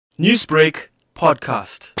Newsbreak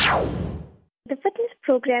Podcast. The fitness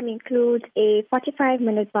program includes a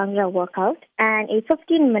 45-minute Bhangra workout and a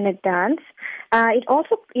 15-minute dance. It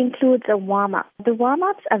also includes a warm-up. The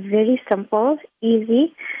warm-ups are very simple,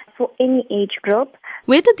 easy for any age group.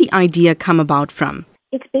 Where did the idea come about from?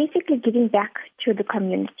 It's basically giving back to the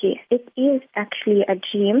community. It is actually a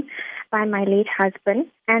dream by my late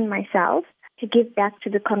husband and myself to give back to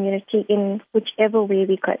the community in whichever way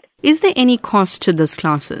we could. Is there any cost to these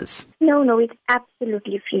classes? No, it's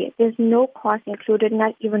absolutely free. There's no cost included,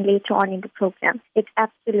 not even later on in the program. It's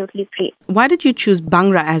absolutely free. Why did you choose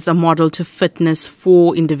Bhangra as a model to fitness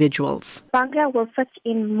for individuals? Bhangra will fit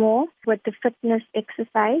in more with the fitness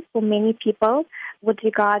exercise for many people with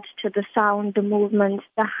regards to the sound, the movements,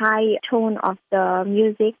 the high tone of the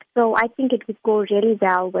music. So I think it would go really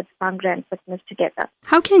well with Bhangra and fitness together.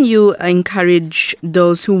 How can you encourage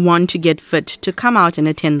those who want to get fit to come out and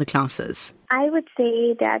attend the classes? I would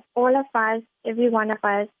say that all of us, every one of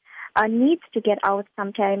us, needs to get out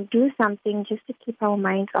sometime, do something just to keep our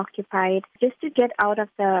minds occupied, just to get out of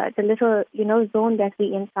the little, zone that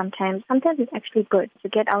we're in sometimes. Sometimes it's actually good to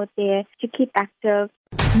get out there, to keep active.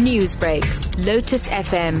 Newsbreak, Lotus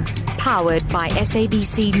FM, powered by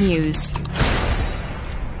SABC News.